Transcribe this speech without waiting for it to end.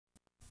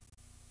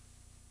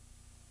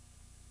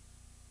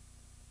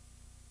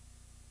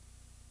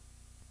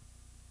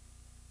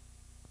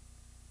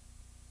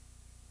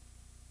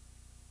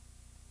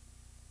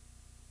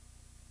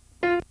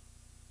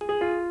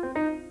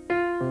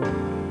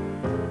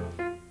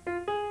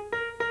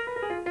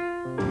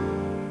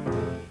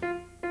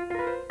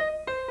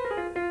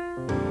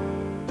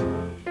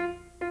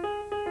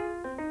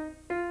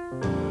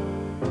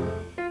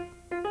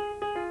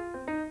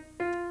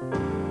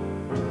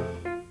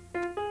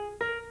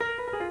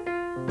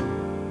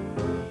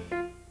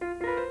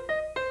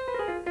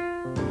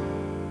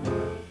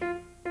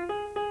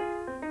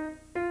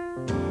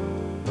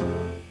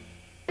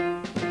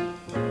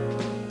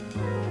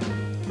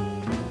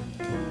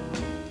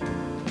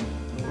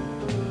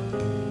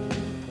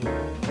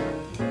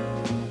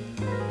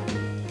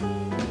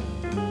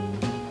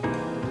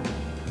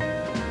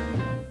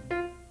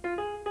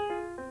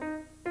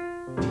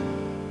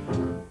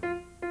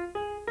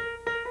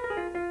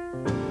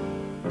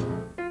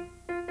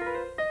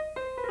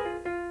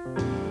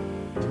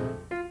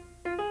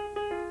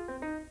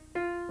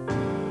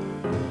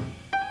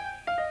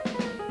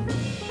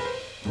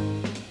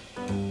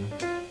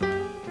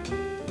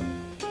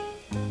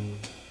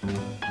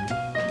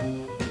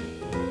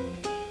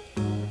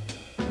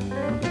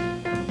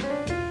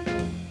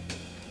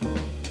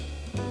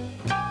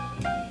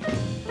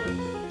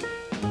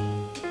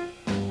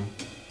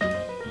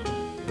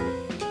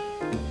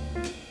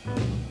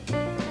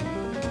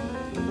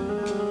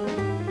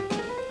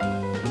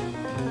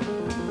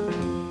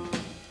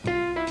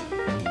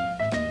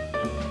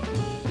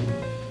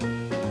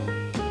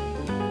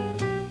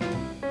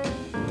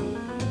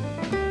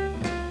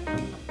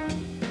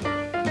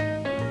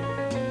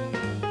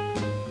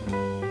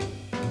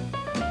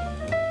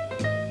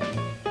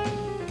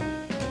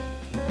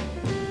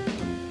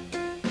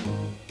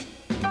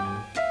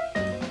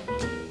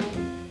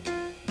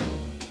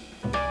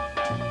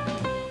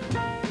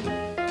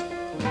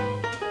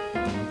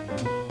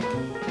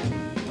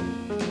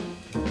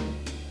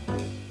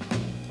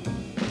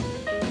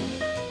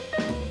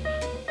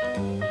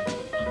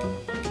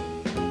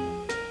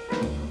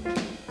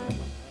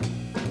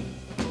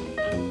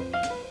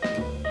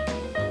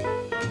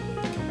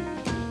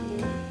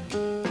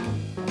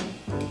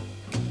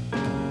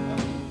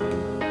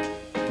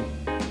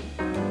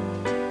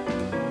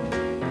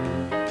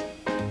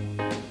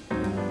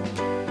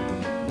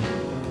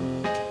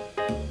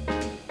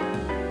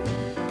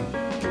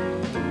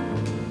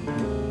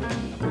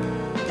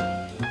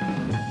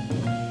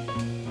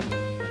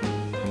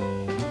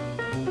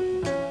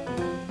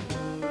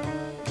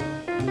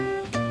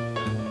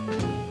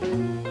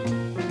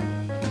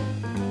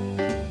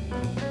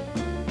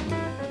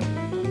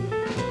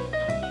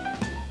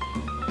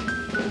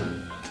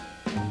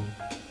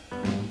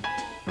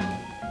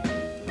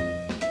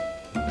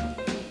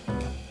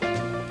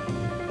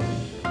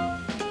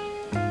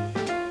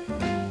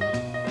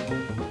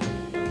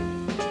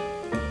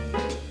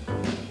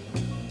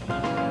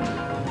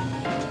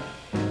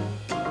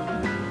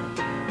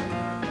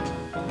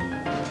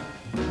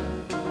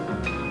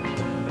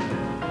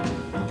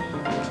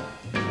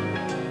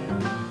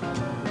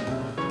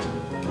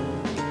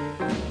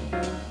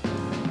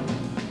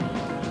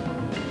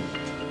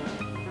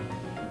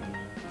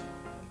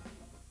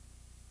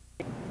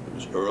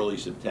was early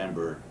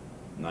September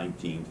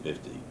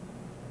 1950.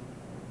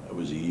 That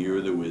was the year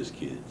of the Whiz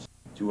Kids.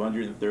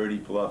 230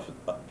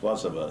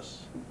 plus of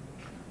us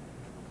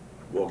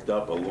walked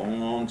up a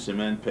long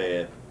cement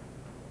path,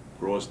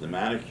 crossed the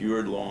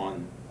manicured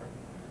lawn,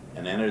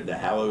 and entered the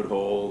hallowed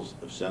halls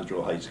of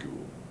Central High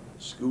School.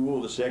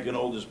 School, the second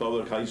oldest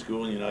public high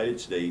school in the United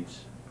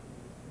States,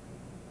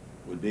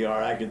 would be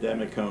our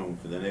academic home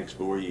for the next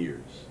 4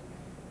 years.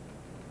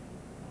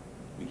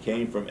 We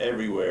came from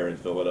everywhere in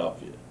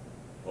Philadelphia,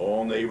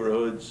 all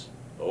neighborhoods,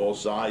 all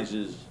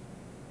sizes,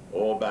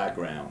 all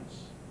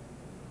backgrounds.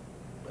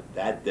 But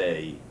that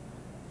day,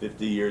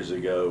 50 years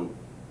ago,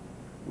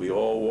 we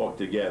all walked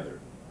together.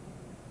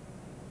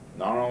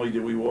 Not only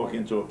did we walk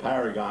into a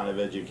paragon of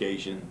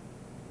education,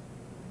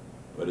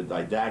 but a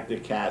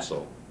didactic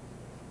castle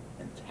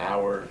and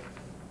tower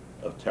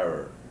of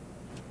terror.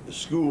 The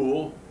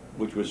school,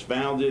 which was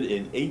founded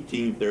in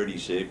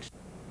 1836,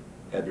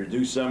 had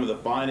produced some of the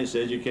finest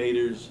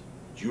educators,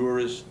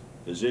 jurists,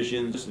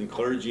 physicians, and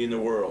clergy in the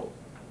world.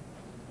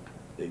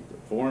 They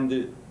formed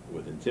it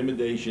with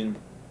intimidation,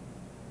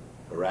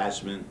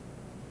 harassment,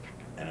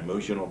 and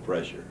emotional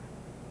pressure.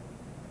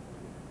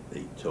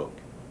 They took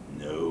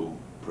no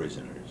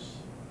prisoners.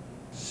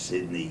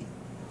 Sidney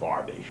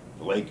Farbish,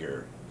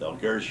 Blaker, Del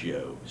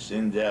Gershio,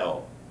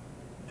 Sindel,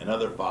 and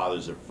other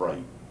fathers of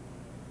fright,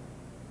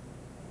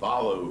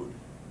 followed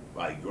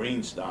by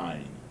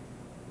Greenstein,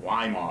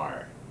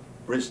 Weimar,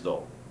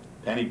 Bristol,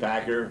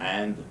 Pennypacker,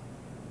 and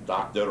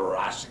Dr.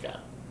 Raska.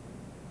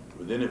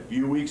 Within a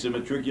few weeks of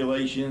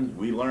matriculation,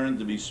 we learned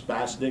to be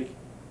spastic,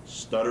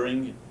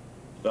 stuttering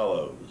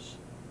fellows.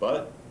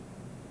 But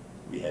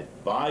we had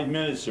 5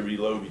 minutes to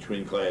reload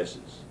between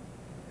classes.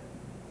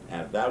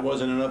 And if that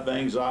wasn't enough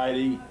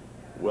anxiety,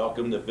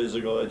 welcome to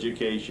physical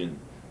education,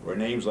 where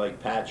names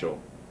like Patchell,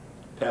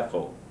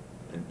 Peffel,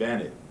 and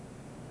Bennett,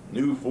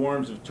 new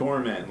forms of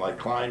torment like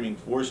climbing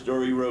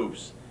 4-story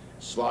ropes,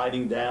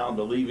 sliding down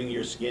to leaving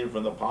your skin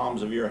from the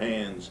palms of your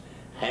hands,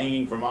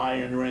 hanging from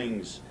iron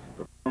rings,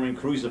 performing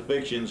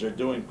crucifixions, or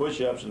doing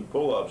push-ups and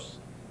pull-ups.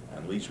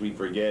 And least we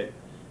forget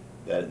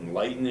that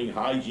enlightening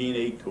Hygiene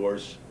 8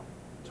 course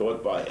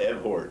taught by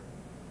Ev Hort,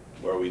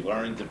 where we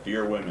learned to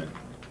fear women.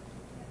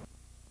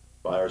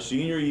 By our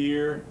senior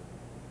year,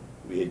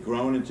 we had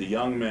grown into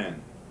young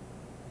men,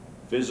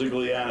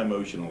 physically and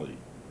emotionally.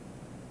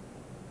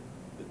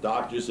 The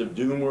doctors of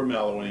doom were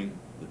mellowing,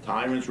 the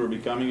tyrants were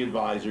becoming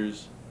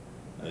advisors,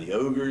 and the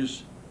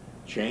ogres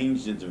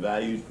changed into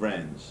valued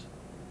friends.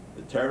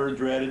 The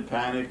terror-dreaded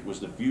panic was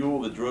the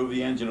fuel that drove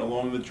the engine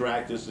along the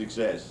track to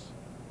success.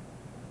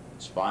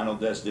 Its final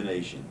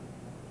destination.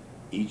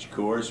 Each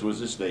course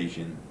was a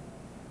station,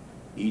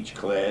 each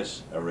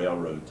class a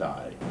railroad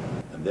tie.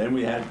 And then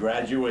we had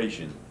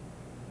graduation.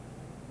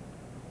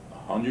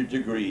 100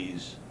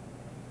 degrees,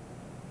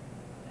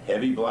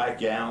 heavy black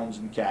gowns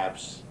and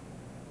caps,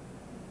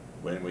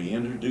 when we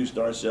introduced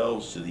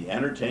ourselves to the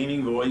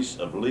entertaining voice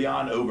of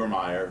Leon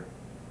Obermeyer,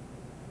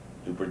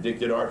 who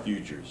predicted our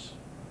futures.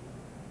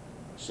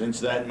 Since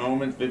that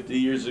moment 50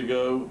 years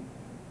ago,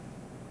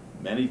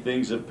 many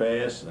things have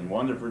passed and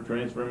wonderful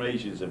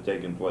transformations have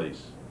taken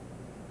place.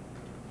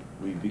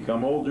 We've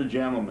become older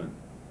gentlemen,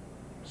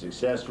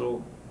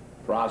 successful,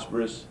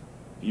 prosperous,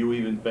 few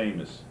even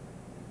famous.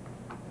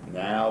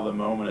 Now the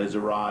moment has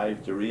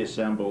arrived to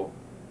reassemble,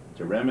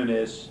 to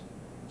reminisce,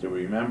 to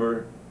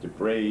remember, to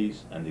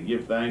praise, and to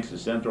give thanks to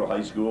Central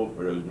High School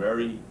for those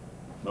very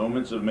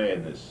moments of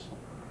madness.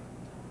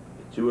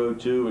 The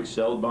 202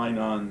 excelled by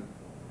none,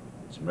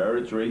 its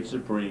merits rate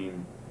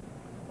supreme,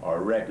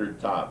 our record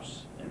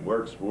tops in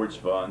work, sports,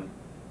 fun,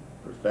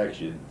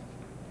 perfection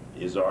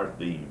is our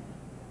theme.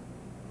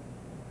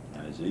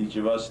 And as each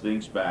of us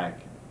thinks back,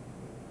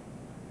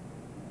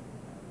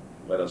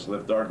 let us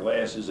lift our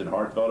glasses in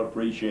heartfelt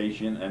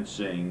appreciation and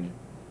sing.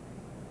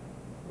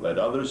 Let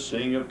others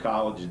sing of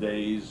college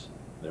days,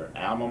 their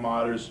alma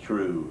maters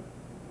true,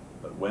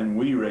 but when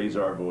we raise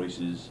our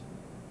voices,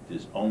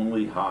 'tis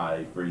only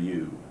high for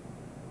you.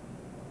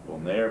 We'll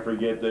ne'er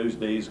forget those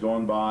days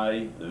gone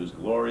by, those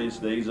glorious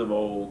days of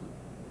old,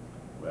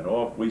 when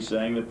oft we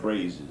sang the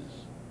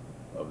praises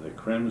of the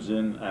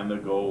crimson and the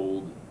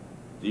gold.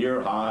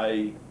 Dear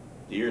High,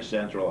 dear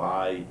Central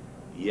High,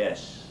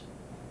 yes,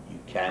 you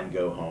can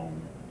go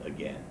home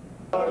again.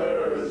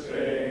 Others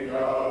sing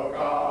of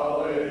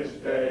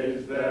college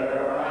days,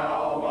 their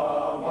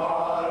alma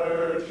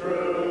mater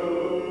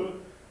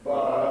true,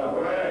 but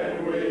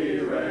when we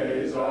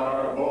raise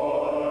our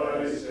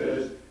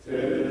voices,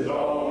 'tis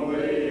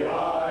only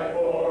high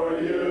for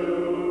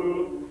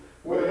you.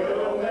 We'll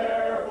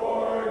ne'er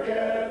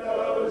forget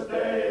those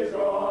days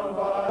gone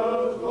by,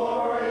 those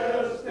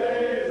glorious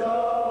days of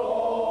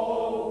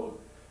old,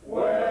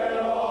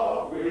 when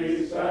oft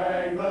we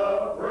sang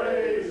the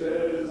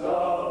praises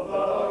of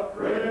the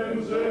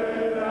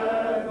crimson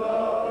and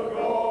the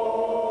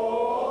gold.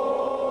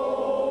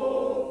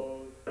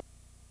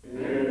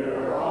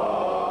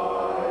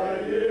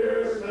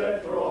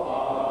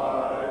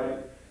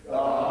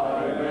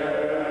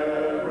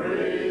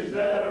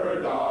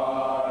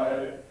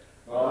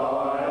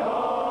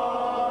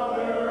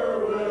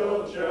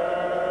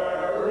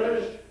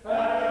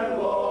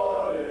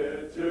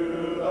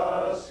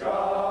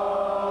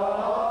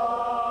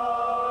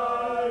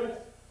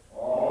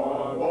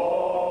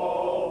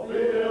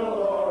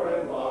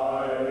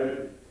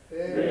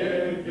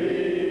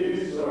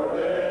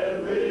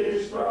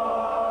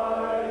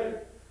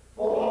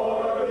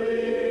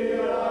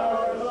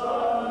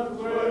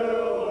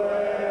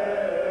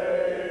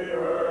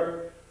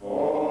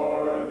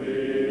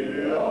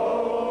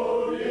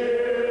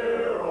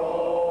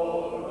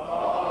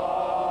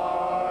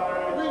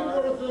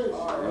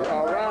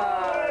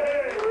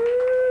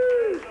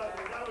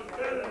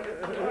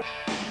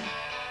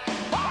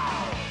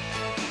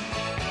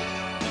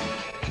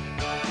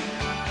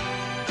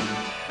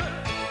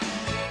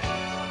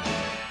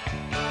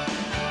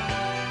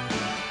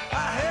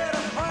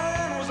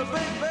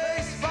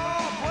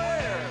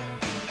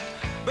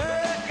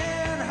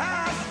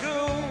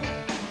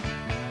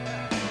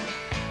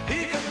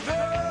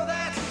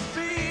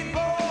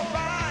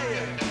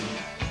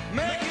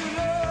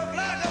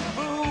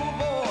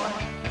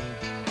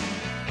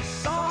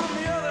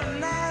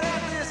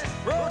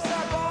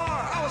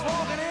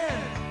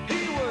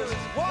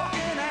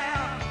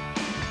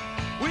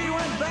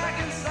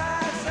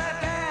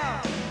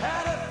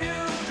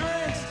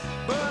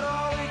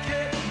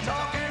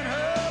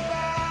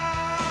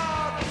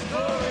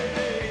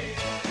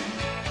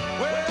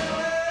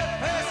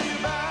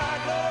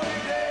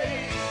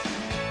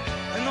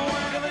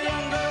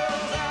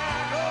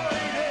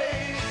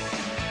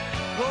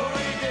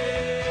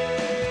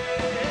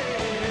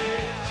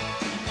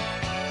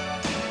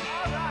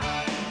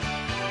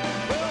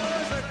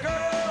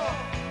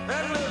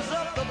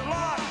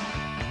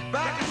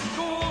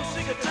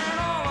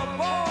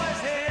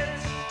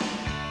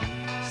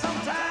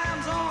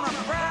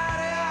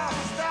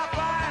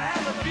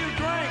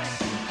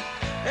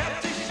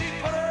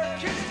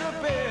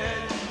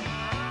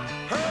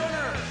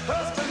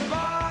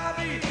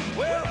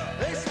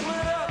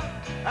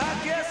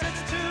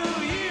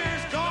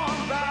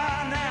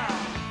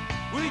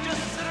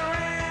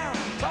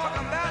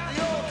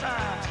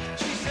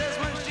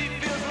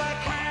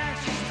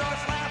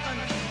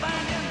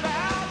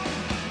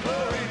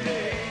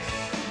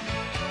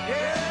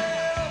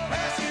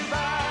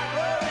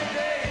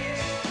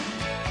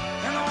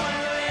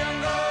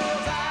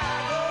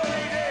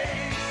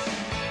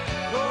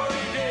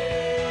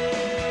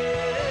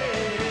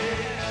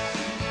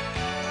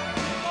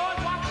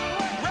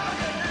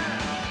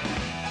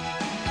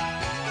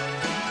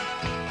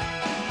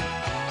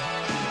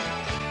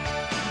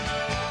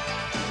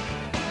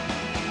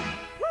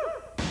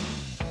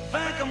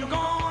 I'm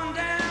going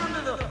down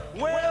to the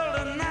well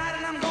tonight,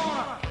 and I'm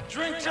gonna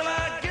drink till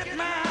I get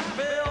my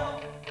fill.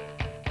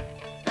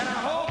 And I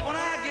hope when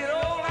I get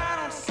old I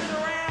don't sit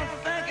around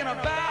thinking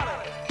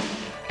about it,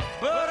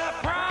 but I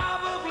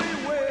probably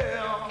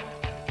will.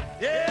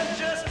 Yeah,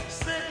 just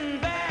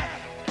sitting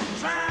back,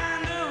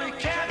 trying to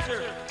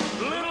recapture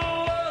a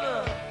little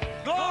of the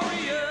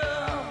glory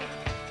of.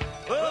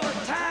 Well, the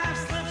time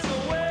slips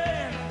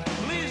away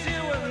and leaves you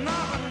with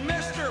nothing,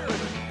 mister, but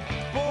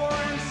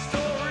boring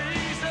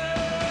stories of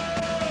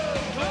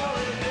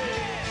glory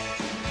days.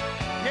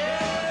 Yeah,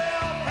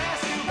 they'll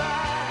pass you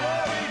by,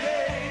 glory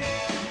days.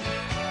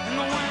 In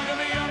the wink of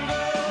a young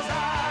girl's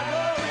eye,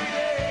 glory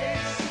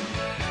days.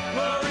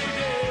 Glory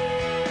days.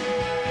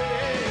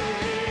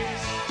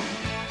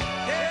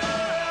 Yeah,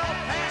 they'll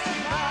pass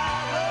you by,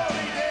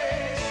 glory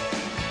days.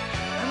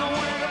 In the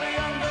wink of a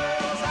young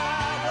girl's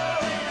eye,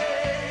 glory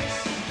days.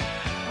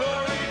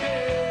 Glory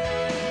days.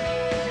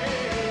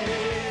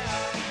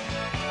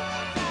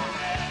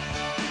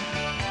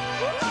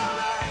 Well, all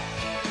right.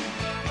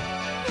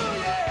 Oh,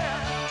 yeah.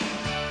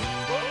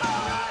 Well,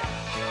 all right.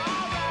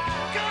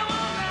 Come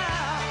on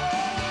now.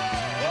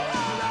 Well,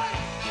 all right.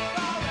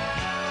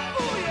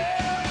 Oh,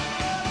 yeah.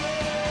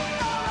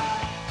 All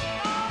right.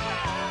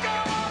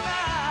 Come on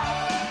now.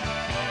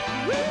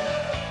 Woo.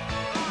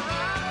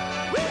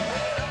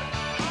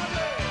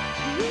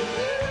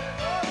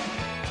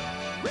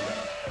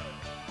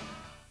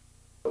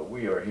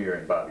 We are here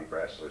in Bobby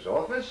Brasler's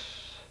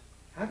office.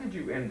 How did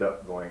you end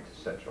up going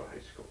to Central High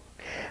School?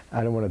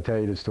 I don't want to tell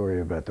you the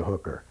story about the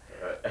hooker.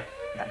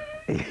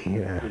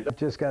 Yeah,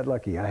 just got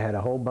lucky. I had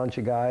a whole bunch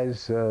of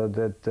guys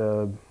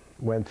that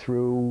went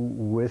through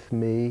with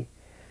me.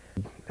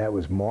 That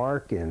was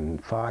Mark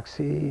and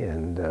Foxy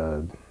and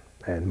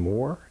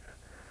Moore,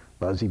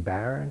 Buzzy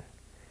Barron.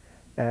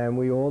 And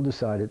we all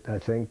decided, I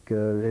think,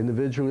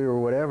 individually or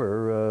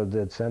whatever,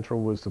 that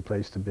Central was the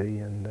place to be,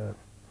 and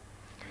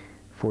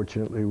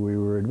fortunately we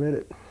were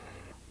admitted.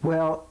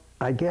 Well,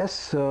 I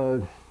guess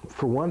for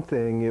one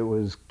thing, it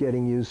was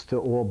getting used to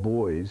all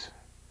boys,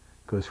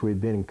 because we'd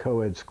been in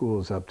co-ed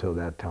schools up till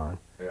that time.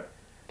 Yeah.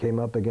 Came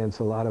up against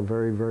a lot of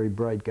very, very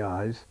bright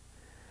guys,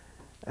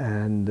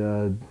 and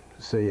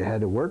so you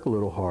had to work a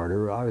little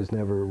harder. I was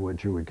never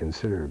what you would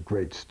consider a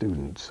great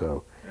student,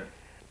 so. Yeah.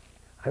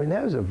 I mean,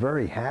 that was a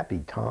very happy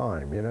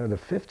time, you know, the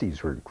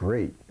 50s were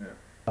great. Yeah.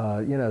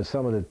 You know,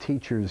 some of the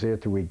teachers,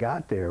 after we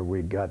got there,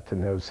 we got to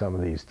know some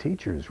of these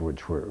teachers who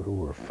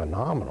were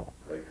phenomenal.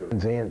 Like who?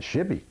 His Aunt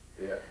Shibby,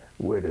 Yeah.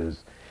 with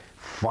his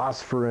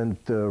phosphorant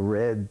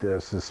red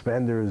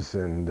suspenders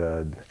and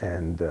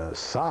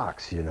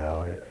socks, you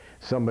know. Yeah.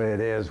 Somebody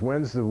had asked,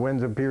 when's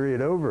the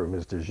period over,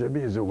 Mr.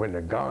 Shibby? Is it when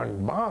the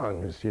gong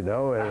bongs, you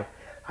know?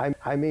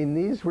 I mean,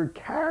 these were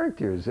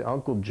characters,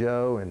 Uncle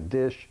Joe and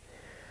Dish,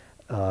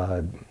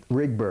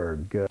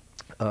 Rigberg,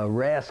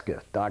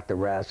 Raska, Dr.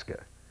 Raska.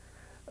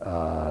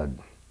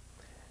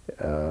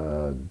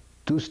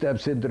 2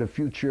 steps into the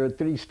future,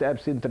 3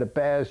 steps into the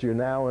past, you're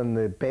now in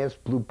the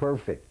past blue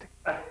perfect.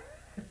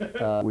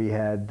 We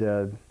had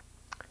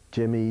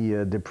Jimmy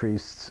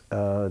DePriest's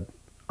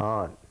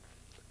aunt,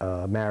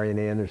 Marian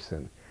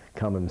Anderson,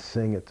 come and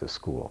sing at the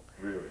school.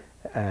 Really?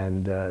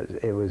 And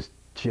it was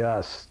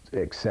just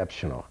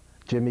exceptional.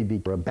 Jimmy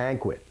beat a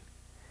banquet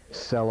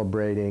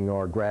celebrating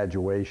our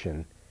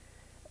graduation.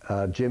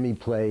 Jimmy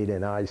played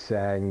and I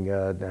sang,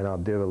 and I'll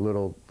do a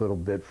little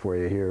bit for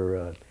you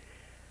here.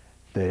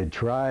 They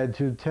tried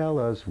to tell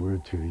us we're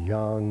too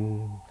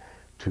young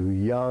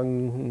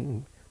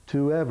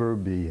to ever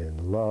be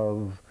in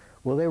love.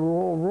 Well, they were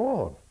all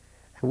wrong.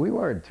 We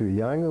weren't too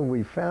young, and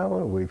we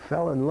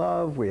fell in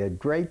love. We had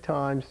great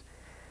times.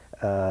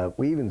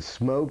 We even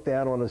smoked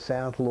out on the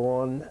South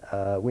Lawn.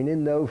 We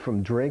didn't know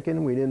from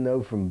drinking. We didn't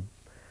know from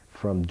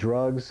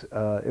drugs.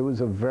 It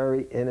was a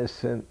very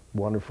innocent,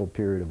 wonderful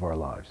period of our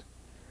lives.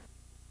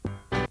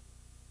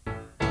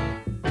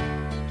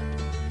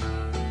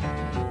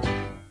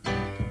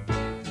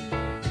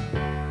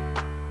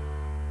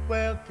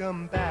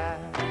 Welcome back.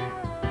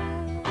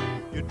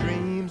 Your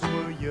dreams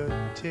were your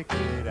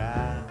ticket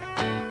out.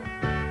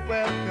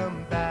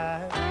 Welcome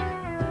back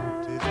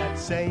to that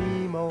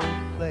same old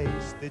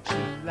place that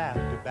you laughed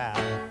about.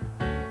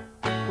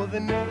 Well, the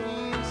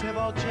names have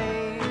all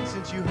changed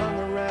since you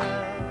hung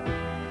around,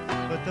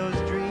 but those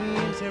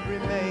dreams have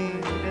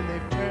remained and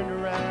they've turned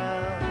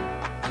around.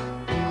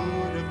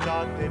 Who'd have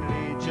thought they'd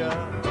lead ya?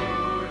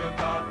 Who'd have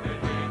thought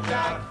they'd lead ya?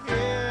 Back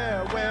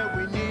here where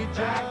we need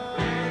ya. Back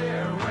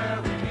here where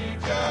we need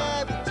ya.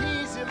 Yeah, we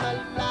tease him a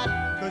lot,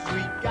 'cause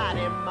we got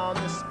him on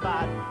the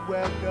spot.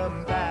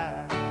 Welcome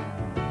back.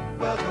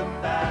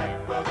 Welcome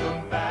back,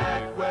 welcome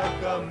back,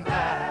 welcome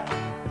back.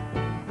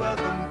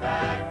 Welcome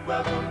back,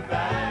 welcome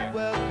back,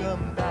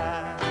 welcome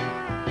back.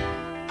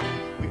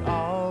 We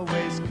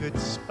always could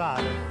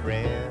spot a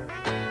friend.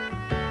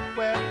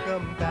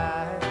 Welcome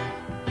back.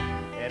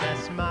 And I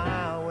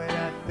smile when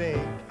I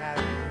think how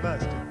it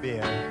must have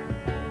been.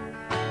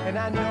 And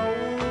I know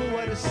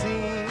what a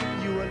scene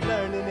you were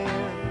learning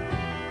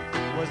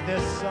in. Was there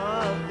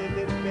something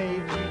that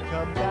made you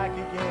come back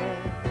again?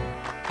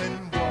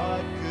 And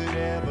what could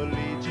ever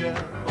lead you?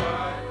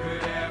 What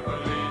could ever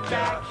lead ya?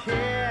 Back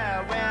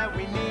here where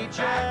we need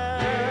you.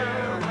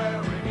 Here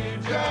where we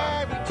need ya.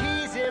 Yeah, we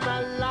tease him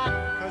a lot,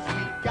 'cause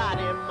we got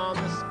him on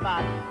the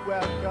spot.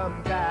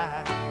 Welcome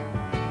back.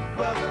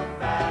 Welcome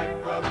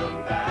back,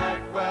 welcome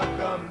back,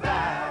 welcome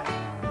back.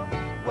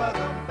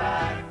 Welcome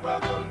back,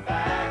 welcome back.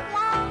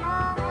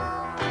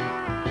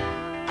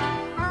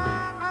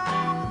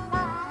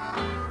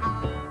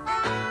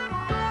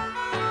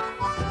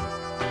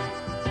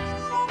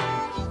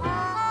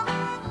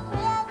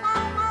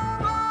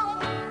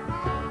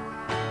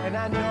 And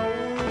I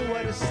know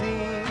what a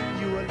scene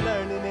you were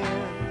learning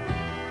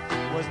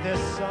in. Was there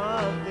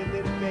something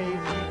that made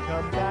you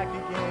come back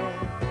again?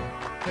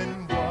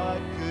 And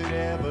what could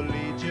ever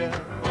lead you?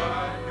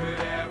 What could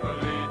ever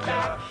lead ya?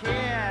 Back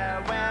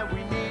here where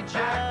we need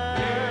you.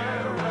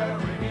 Here where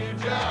we need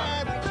ya.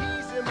 Yeah, we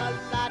tease him a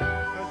lot,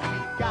 'cause we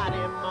got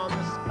him on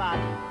the spot.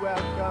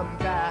 Welcome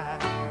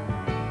back.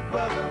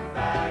 Welcome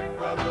back,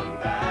 welcome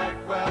back,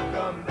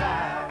 welcome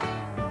back.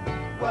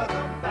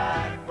 Welcome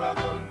back,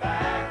 welcome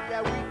back.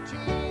 Yeah, we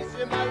tease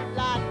him a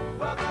lot.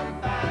 Welcome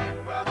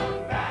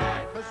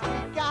back, 'cause we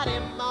got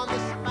him on the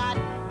spot.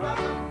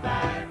 Welcome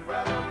back,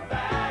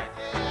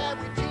 yeah,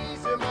 we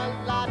tease him a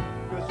lot,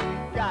 'cause we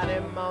got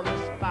him on the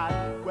spot.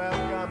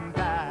 Welcome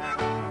back.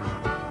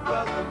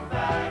 Welcome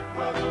back,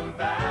 welcome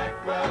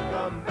back,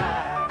 welcome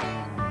back.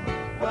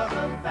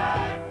 Welcome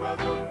back,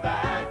 welcome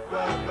back,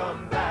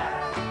 welcome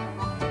back.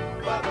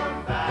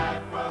 Welcome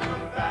back,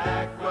 welcome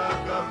back,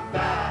 welcome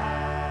back.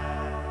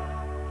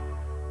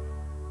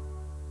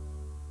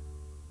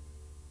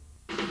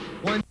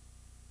 1,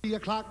 3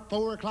 o'clock,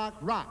 4 o'clock,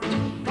 rock.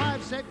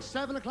 5, 6,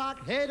 7 o'clock,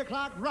 8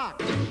 o'clock,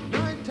 rock.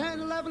 9, 10,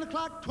 11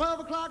 o'clock, 12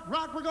 o'clock,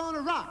 rock. We're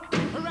gonna rock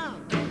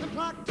around the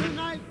clock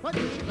tonight. Put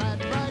your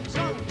glad rags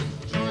on,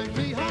 join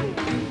me home.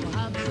 We'll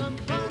have some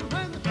fun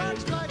when the clock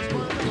strikes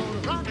 1. We're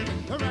gonna rock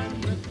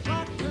around the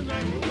clock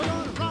tonight. We're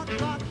gonna rock,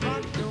 rock,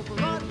 rock till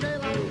broad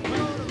daylight. We're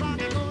gonna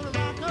rock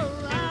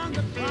around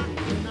the clock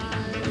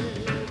tonight.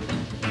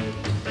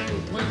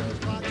 When the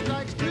clock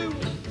strikes 2,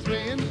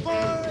 3, and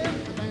 4,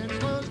 if the band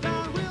slows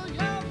down, we'll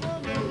yell for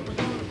more. We're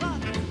gonna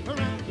rock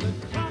around the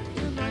clock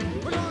tonight.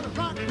 We're gonna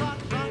rock, rock,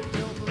 rock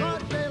till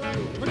broad daylight.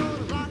 We're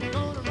gonna rock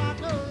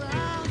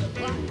around the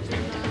clock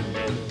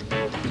tonight.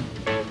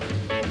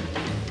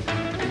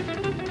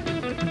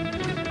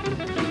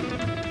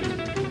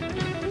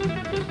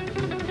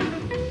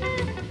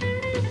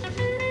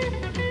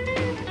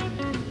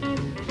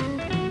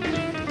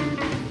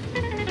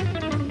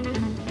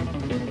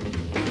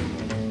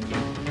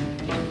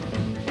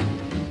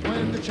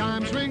 When the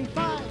chimes ring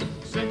 5,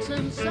 6,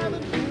 and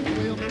 7,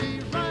 we'll be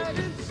right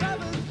in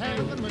 7th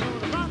heaven. We're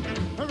gonna rock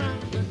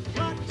around the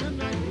clock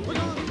tonight. We're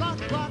gonna rock,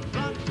 rock,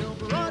 rock till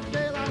broad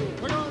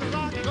daylight. We're gonna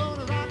rock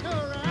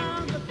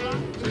around the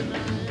clock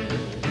tonight.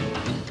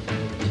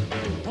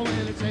 Oh,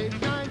 when it's 8,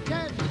 9,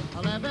 10,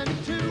 11,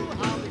 2,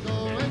 I'll be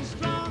going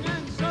strong,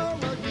 and so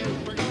will you.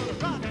 We're gonna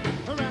rock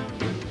around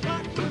the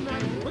clock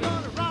tonight. We're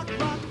gonna rock,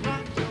 rock,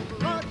 rock till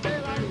broad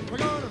daylight. We're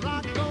gonna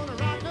rock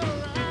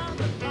around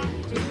the clock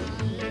tonight.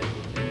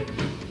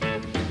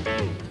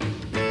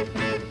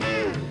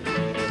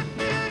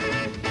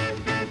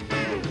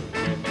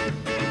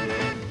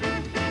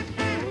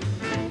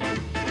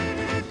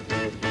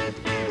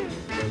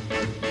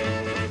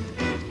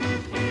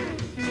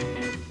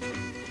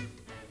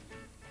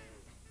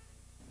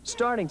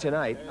 Starting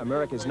tonight,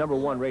 America's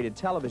 #1 rated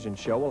television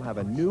show will have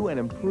a new and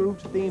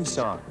improved theme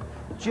song.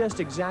 Just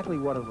exactly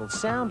what it will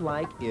sound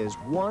like is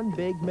one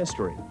big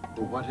mystery.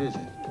 What is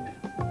it?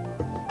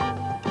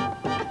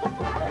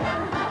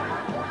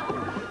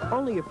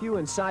 Only a few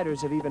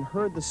insiders have even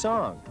heard the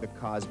song, the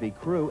Cosby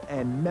Crew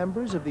and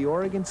members of the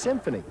Oregon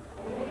Symphony.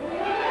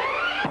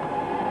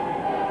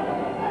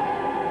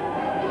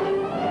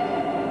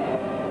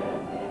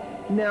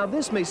 Now,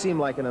 this may seem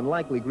like an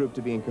unlikely group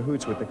to be in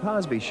cahoots with The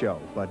Cosby Show,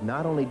 but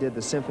not only did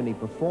the symphony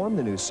perform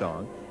the new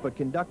song, but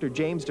conductor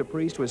James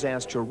DePriest was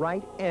asked to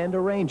write and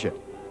arrange it.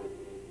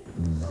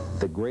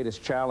 The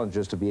greatest challenge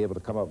is to be able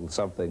to come up with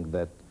something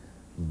that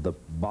the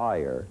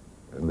buyer,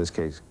 in this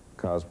case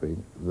Cosby,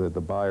 the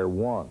buyer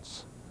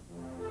wants.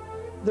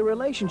 The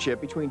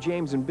relationship between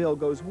James and Bill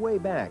goes way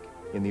back.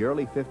 In the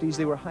early 50s,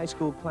 they were high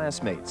school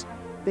classmates.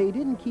 They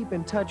didn't keep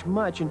in touch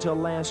much until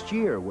last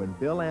year when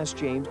Bill asked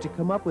James to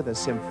come up with a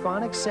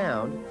symphonic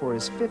sound for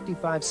his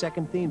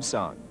 55-second theme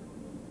song.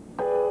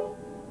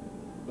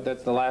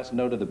 That's the last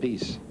note of the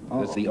piece.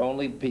 That's the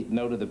only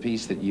note of the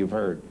piece that you've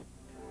heard.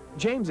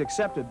 James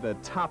accepted the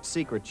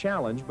top-secret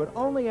challenge, but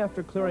only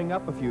after clearing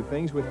up a few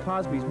things with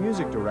Cosby's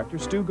music director,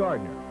 Stu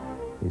Gardner.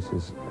 He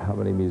says, how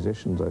many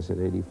musicians? I said,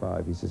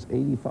 85. He says,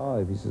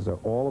 85? He says, are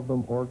all of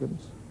them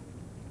organs?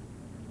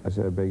 I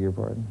said, I beg your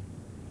pardon?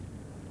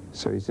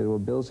 So he said, well,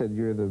 Bill said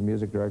you're the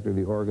music director of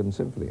the Oregon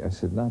Symphony. I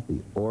said, not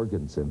the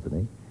Organ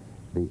Symphony,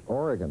 the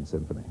Oregon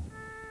Symphony.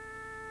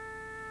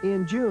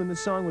 In June, the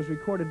song was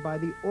recorded by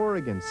the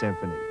Oregon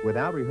Symphony,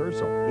 without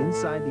rehearsal,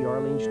 inside the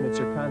Arlene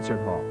Schnitzer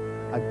Concert Hall.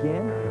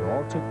 Again, it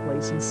all took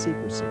place in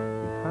secrecy,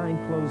 behind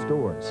closed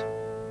doors.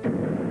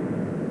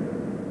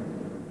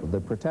 the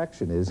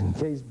protection is in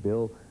case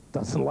Bill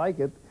doesn't like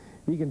it,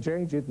 he can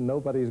change it and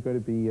nobody's going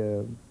to be,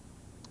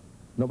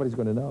 nobody's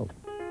going to know.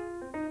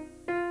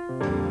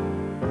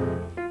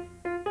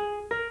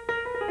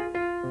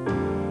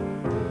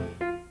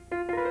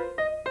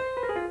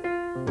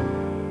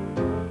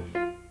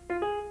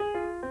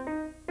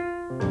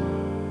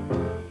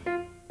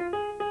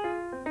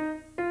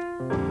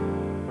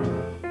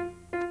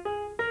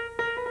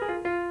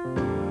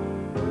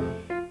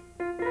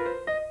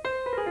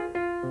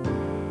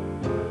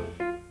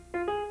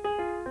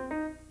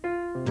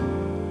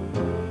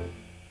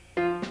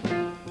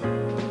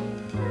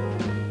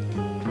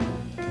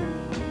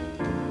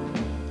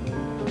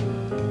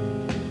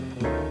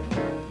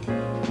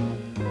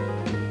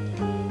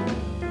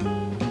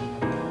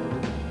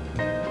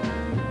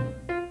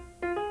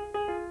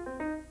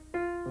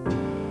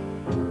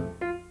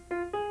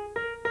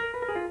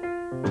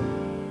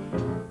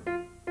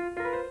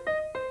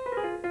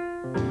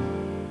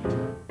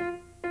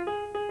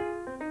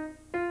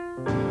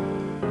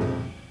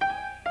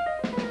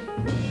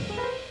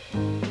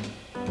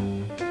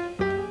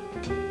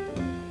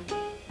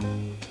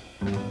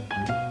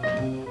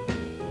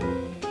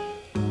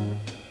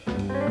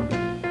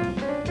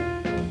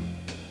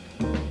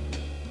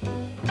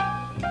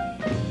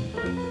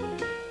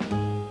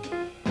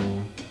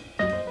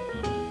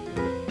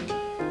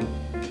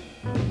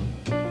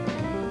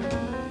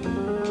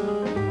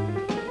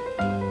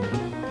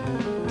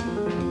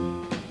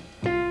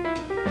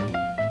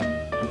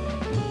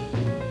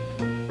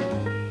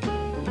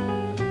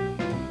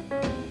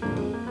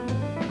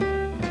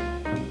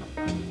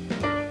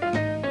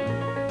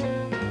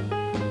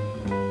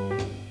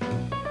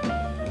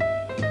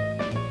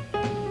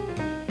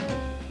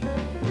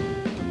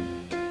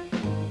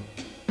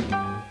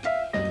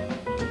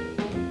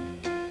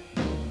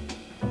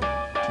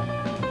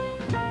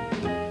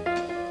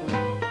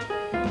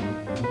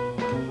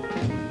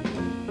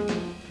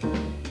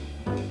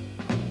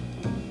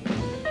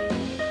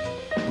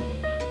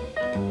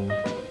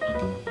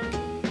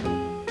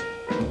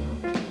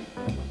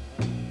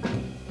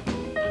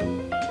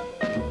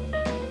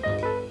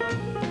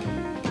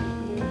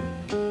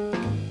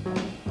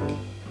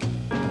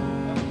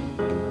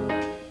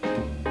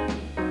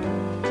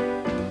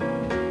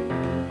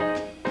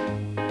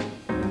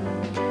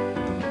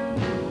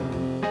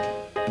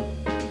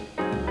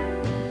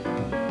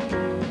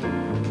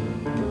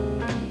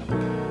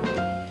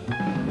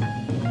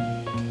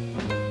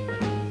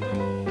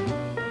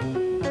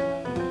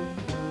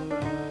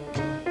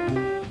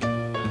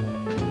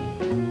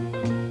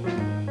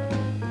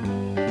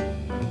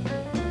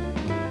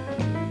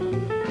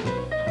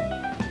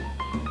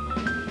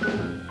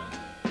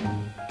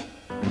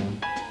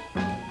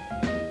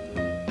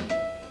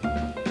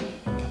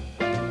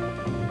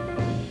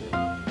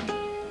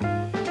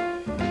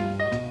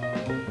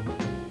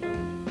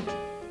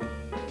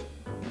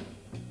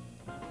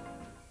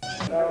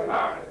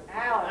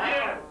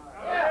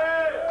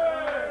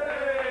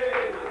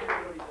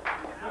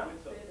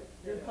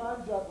 Your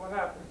time's up. What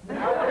happened?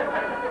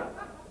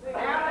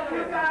 Alan,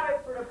 you got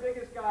it for the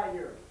biggest guy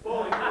here.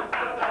 Bowling team.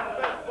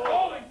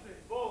 Bowling team.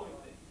 Bowling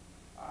team.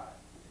 All right.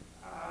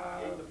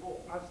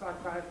 My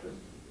psychiatrist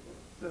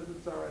says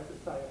it's all right to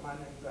tell you my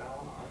name's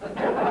Alan.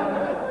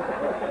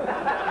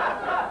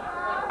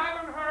 I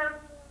haven't heard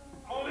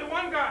only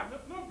one guy,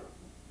 Nip Luger.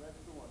 That's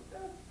the one.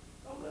 That's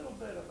a little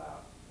bit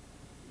about,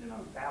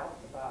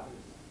 doubts about his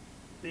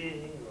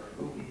being or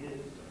who he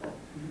is.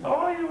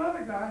 All you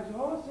other guys, you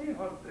all seem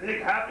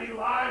big, happy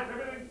lives,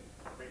 everything's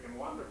freaking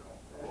wonderful.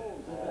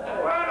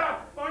 What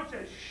a bunch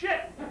of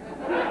shit.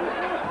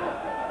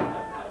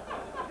 I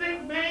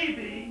think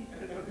maybe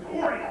at the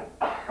 40th,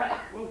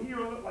 we'll hear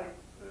a little like,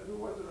 who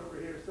was it over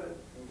here said,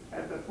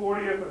 at the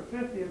 40th or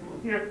 50th, we'll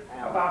hear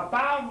about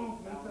bowel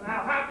movements and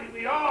how happy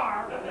we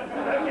are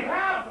that we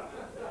have them.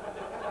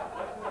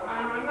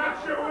 I'm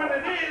not sure when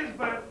it is,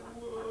 but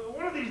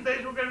one of these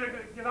days we're going to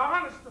get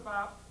honest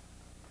about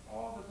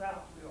all the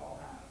doubts we all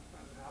have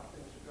and how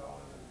things are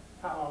going and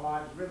how our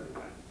lives really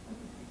went.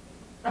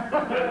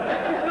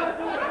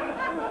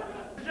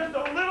 Just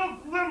a little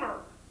glimmer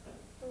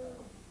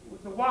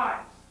with the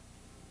wives.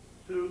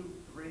 2,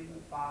 3,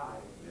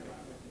 5,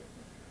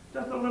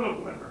 just a little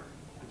glimmer.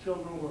 The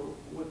children were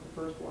with the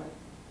first wife.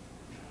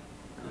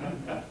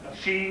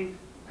 She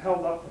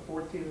held up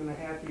for 14 and a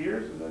half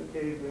years and then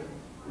gave in.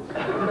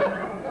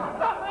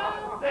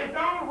 They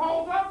don't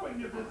hold up when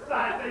you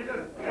decide. They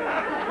just get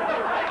out.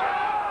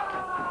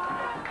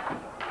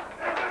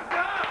 They just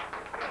go.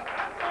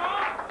 That's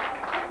all.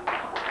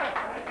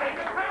 They take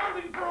a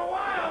pounding for a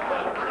while,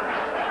 but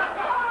they just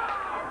go.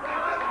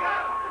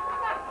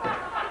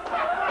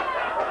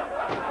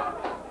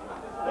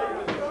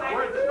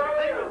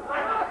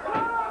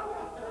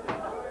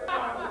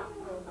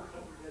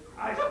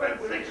 I spent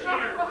 6 years.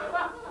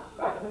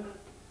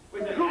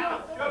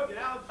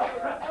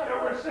 There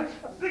were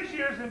six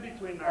years in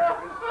between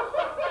marriages,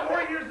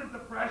 4 years of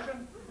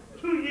depression,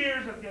 2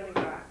 years of getting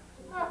back.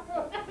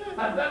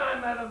 And then I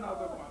met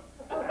another one.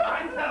 And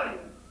I tell you,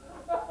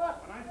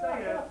 when I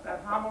say it,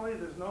 that homily,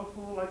 there's no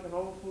fool like an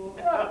old fool.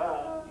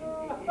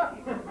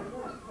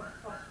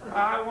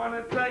 I want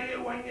to tell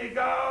you, when you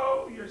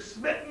go, you're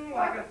smitten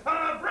like a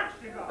ton of bricks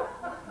you go.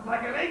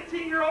 Like an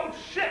 18-year-old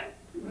shit.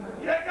 You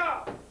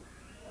go.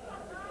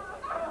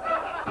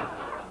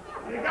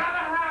 You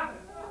gotta have it.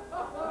 The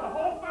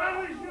whole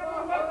family's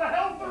yelling, what the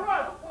hell for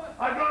us?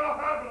 I gotta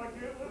have it, I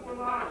can't live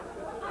without it.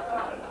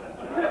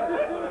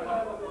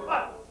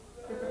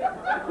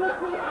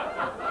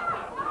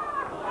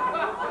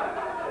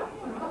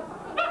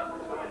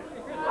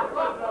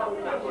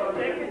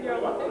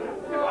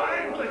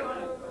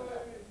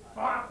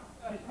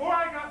 Before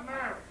I got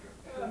married,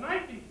 the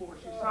night before,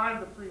 she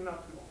signed the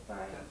prenuptial.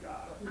 Thank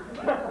God.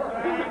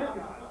 Thank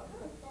God.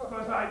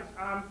 Because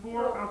I'm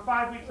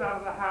 5 weeks out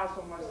of the house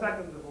on my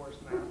second divorce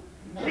now.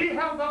 She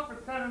held up for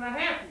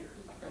 10.5 years.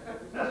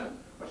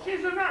 But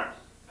she's a nurse.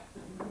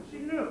 She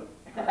knew.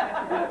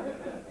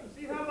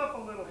 She held up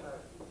a little bit.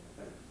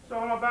 So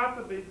I'm about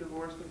to be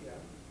divorced again.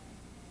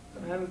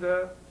 And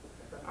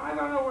I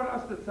don't know what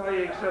else to tell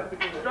you except the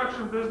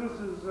construction business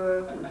is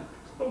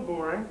still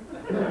boring.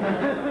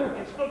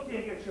 You still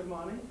can't get your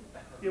money.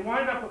 You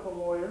wind up with the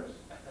lawyers.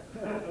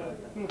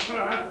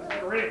 That's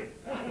great.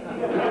 Right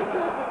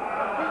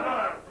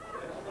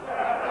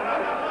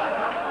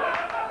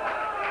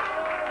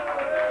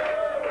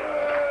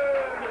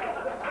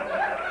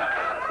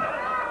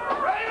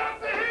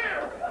up to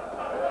here.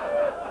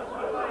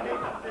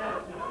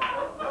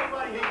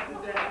 Nobody hates the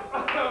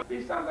dead.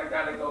 Besides, I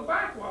gotta go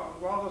back while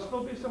there'll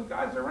still be some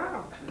guys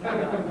around. And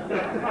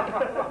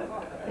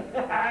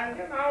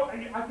you know,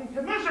 I can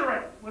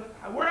commiserate with.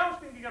 Where else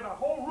can you get a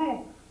whole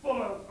room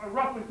full of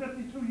roughly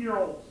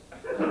 52-year-olds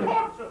to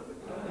talk to?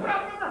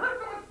 I've never heard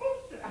so much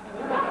bullshit.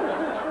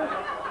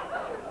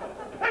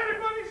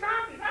 Everybody's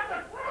happy. That's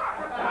a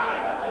crime.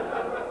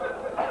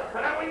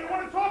 And when you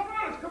want to talk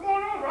honest, come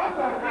on over. I'll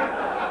talk to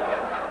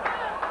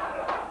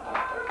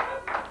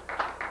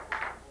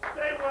you.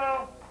 Stay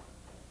well.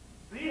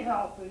 Be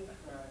healthy.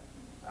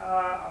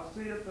 I'll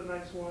see you at the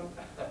next one.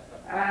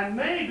 And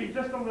maybe,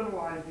 just a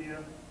little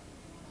idea,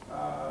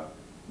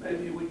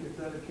 maybe we could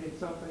dedicate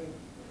something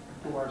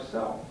to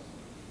ourselves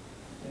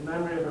in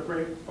memory of a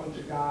great bunch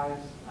of guys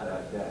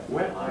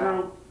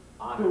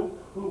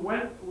who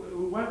went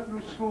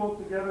through school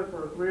together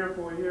for 3 or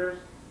 4 years,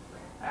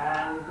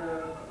 and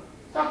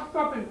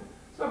something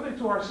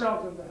to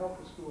ourselves and to help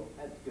the school.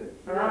 That's good.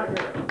 All right.